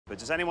But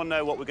does anyone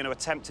know what we're going to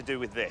attempt to do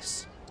with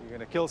this? You're going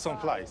to kill some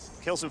flies.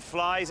 Kill some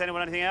flies?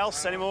 Anyone, anything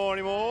else? Any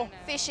more?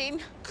 Fishing.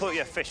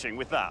 Yeah, fishing.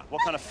 With that.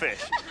 What kind of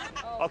fish?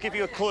 I'll give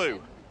you a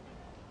clue.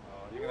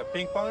 You're going to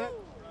ping pong it?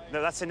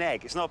 No, that's an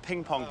egg. It's not a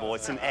ping pong ball,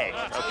 it's an egg,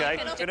 OK?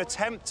 We're going to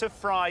attempt to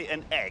fry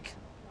an egg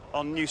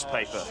on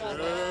newspaper.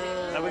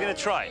 Now, we're going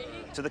to try it.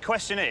 So the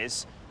question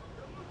is,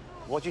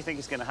 what do you think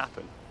is going to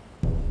happen?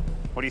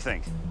 What do you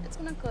think? It's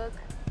going to cook.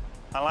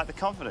 I like the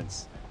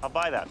confidence. I'll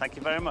buy that. Thank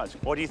you very much.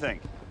 What do you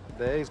think?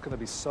 The egg's going to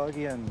be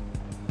soggy and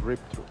rip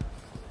through.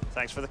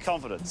 Thanks for the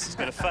confidence. It's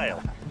going to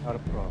fail. Not a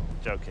problem.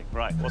 Joking.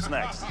 Right, what's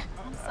next?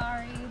 I'm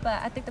sorry,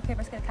 but I think the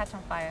paper's going to catch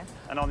on fire.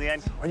 And on the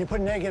end? When you put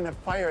an egg in the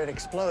fire, it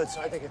explodes,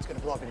 so I think it's going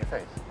to blow up in your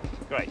face.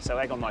 Great, so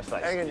egg on my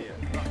face. Egg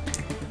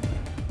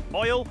in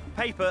Oil,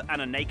 paper,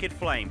 and a naked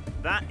flame.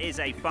 That is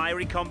a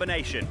fiery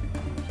combination.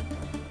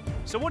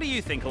 So what do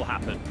you think will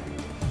happen?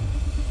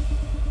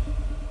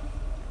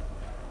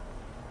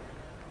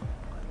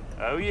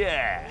 Oh,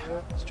 yeah.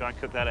 Let's try and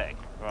cook that egg.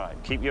 Right,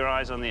 keep your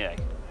eyes on the egg.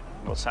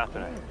 What's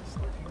happening?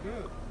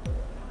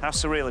 How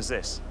surreal is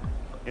this?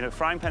 You know,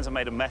 frying pans are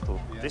made of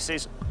metal. Yeah. This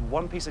is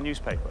one piece of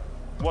newspaper.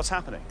 What's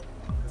happening?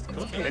 It's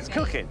cooking. It's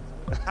cooking.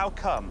 How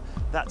come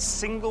that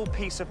single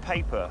piece of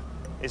paper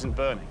isn't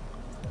burning?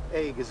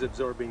 Egg is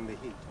absorbing the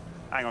heat.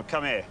 Hang on,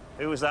 come here.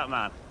 Who was that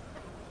man?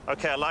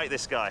 OK, I like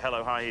this guy.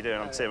 Hello, how are you doing?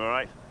 I'm Tim, all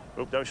right?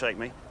 Oh, don't shake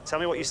me. Tell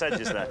me what you said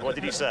just then. What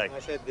did you say? I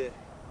said the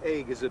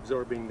egg is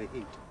absorbing the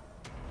heat.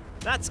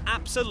 That's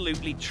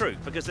absolutely true,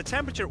 because the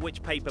temperature at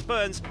which paper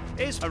burns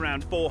is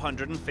around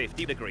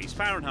 450 degrees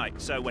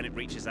Fahrenheit. So when it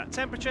reaches that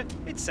temperature,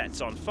 it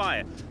sets on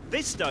fire.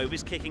 This stove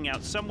is kicking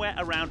out somewhere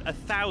around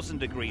 1,000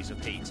 degrees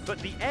of heat, but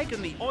the egg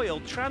and the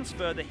oil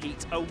transfer the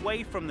heat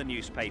away from the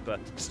newspaper,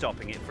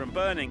 stopping it from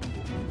burning.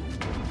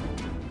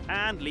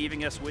 And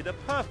leaving us with a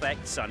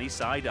perfect sunny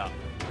side up.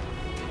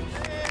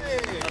 Hey.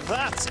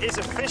 That is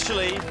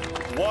officially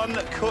one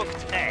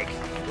cooked egg.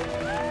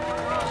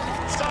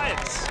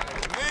 Science!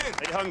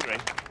 Are you hungry?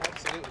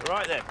 Absolutely.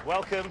 Right then,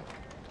 welcome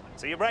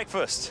to your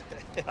breakfast.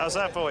 How's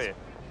that for you?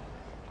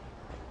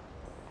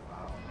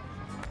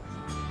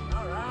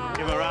 All right.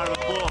 Give him a round of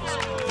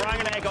applause. Frying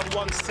an egg on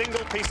one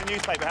single piece of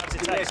newspaper, how does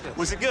it taste?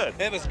 Was it good?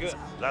 It was good.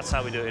 That's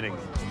how we do it in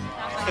England.